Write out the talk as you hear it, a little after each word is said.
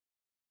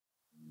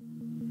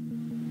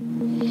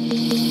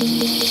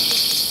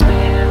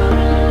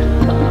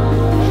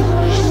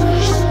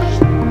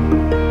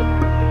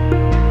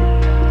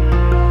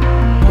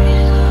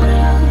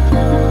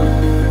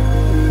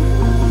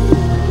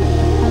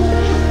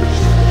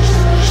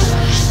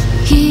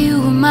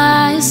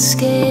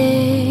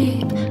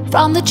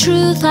from the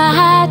truth I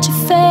had to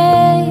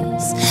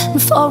face.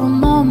 And for a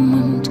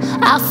moment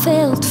I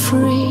felt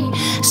free,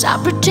 as I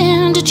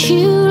pretended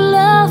you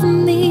loved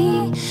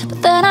me.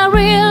 But then I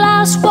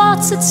realized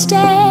what's at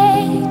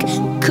stake,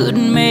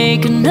 couldn't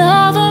make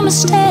another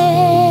mistake.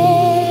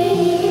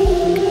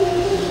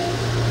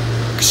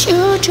 'Cause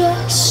you're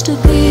just a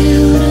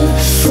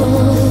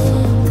beautiful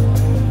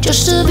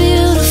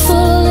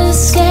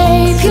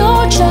escape.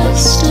 You're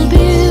just a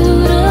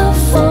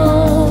beautiful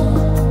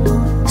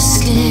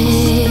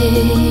escape.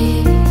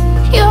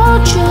 You're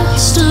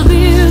just a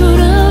beautiful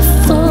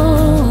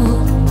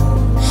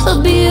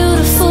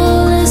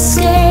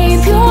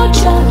escape. You're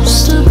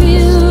just a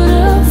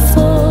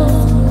beautiful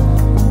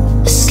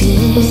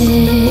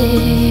escape.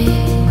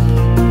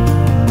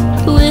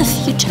 With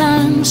your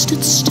time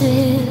stood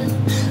still,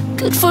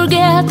 could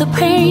forget the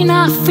pain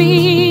I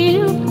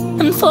feel,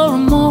 and for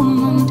a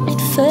moment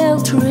it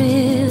felt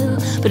real.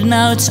 But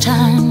now it's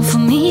time for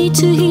me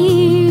to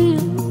heal,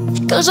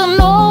 'cause I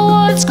know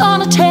what it's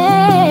gonna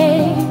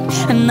take,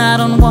 and I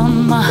don't want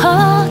my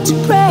heart to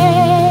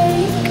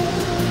break.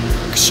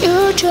 'Cause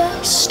you're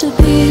just a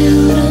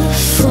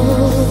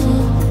beautiful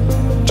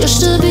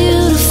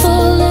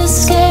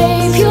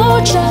escape.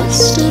 You're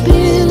just a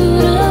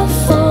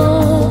beautiful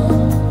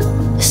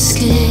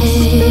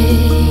escape.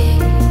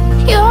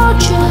 You're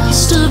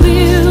just a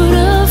beautiful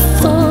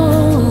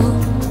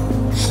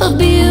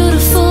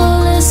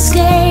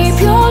escape.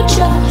 You're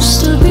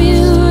just a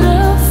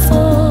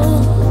beautiful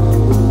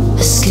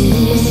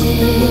escape.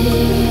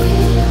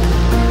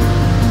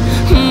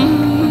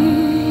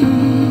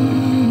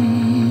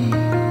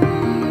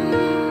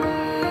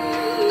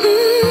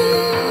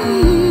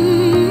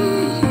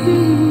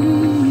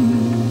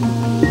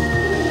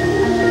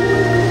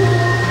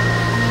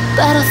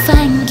 But I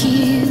thank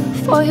you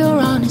for your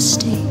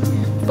honesty,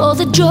 for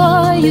the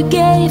joy you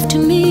gave to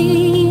me.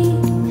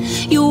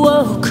 You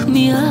woke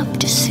me up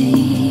to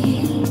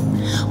see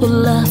what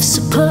love's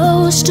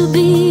supposed to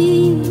be,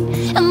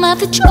 and that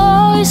the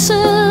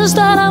choices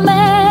that I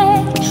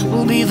make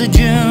will be the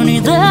journey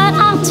that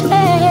I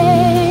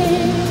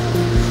take.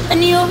 And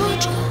you're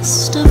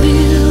just a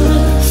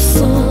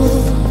beautiful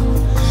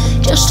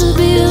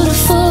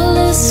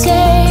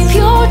escape.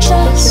 You're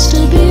just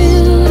a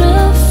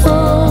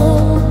beautiful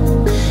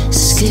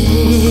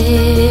escape.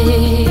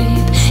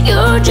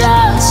 You're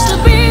just a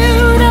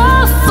beautiful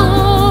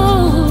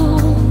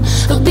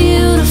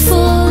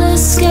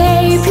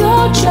escape.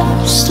 You're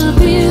just a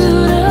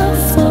beautiful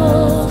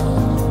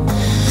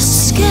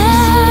escape.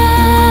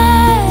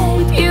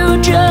 You're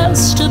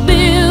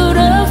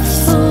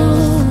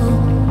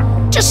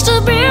just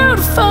a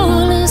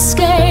beautiful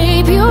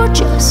escape. You're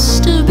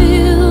just a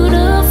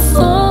beautiful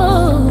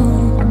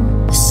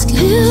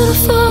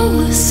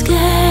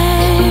escape.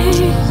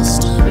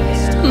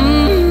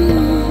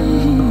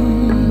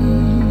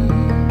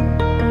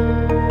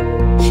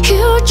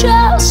 You're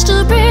just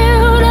a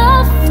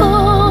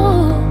beautiful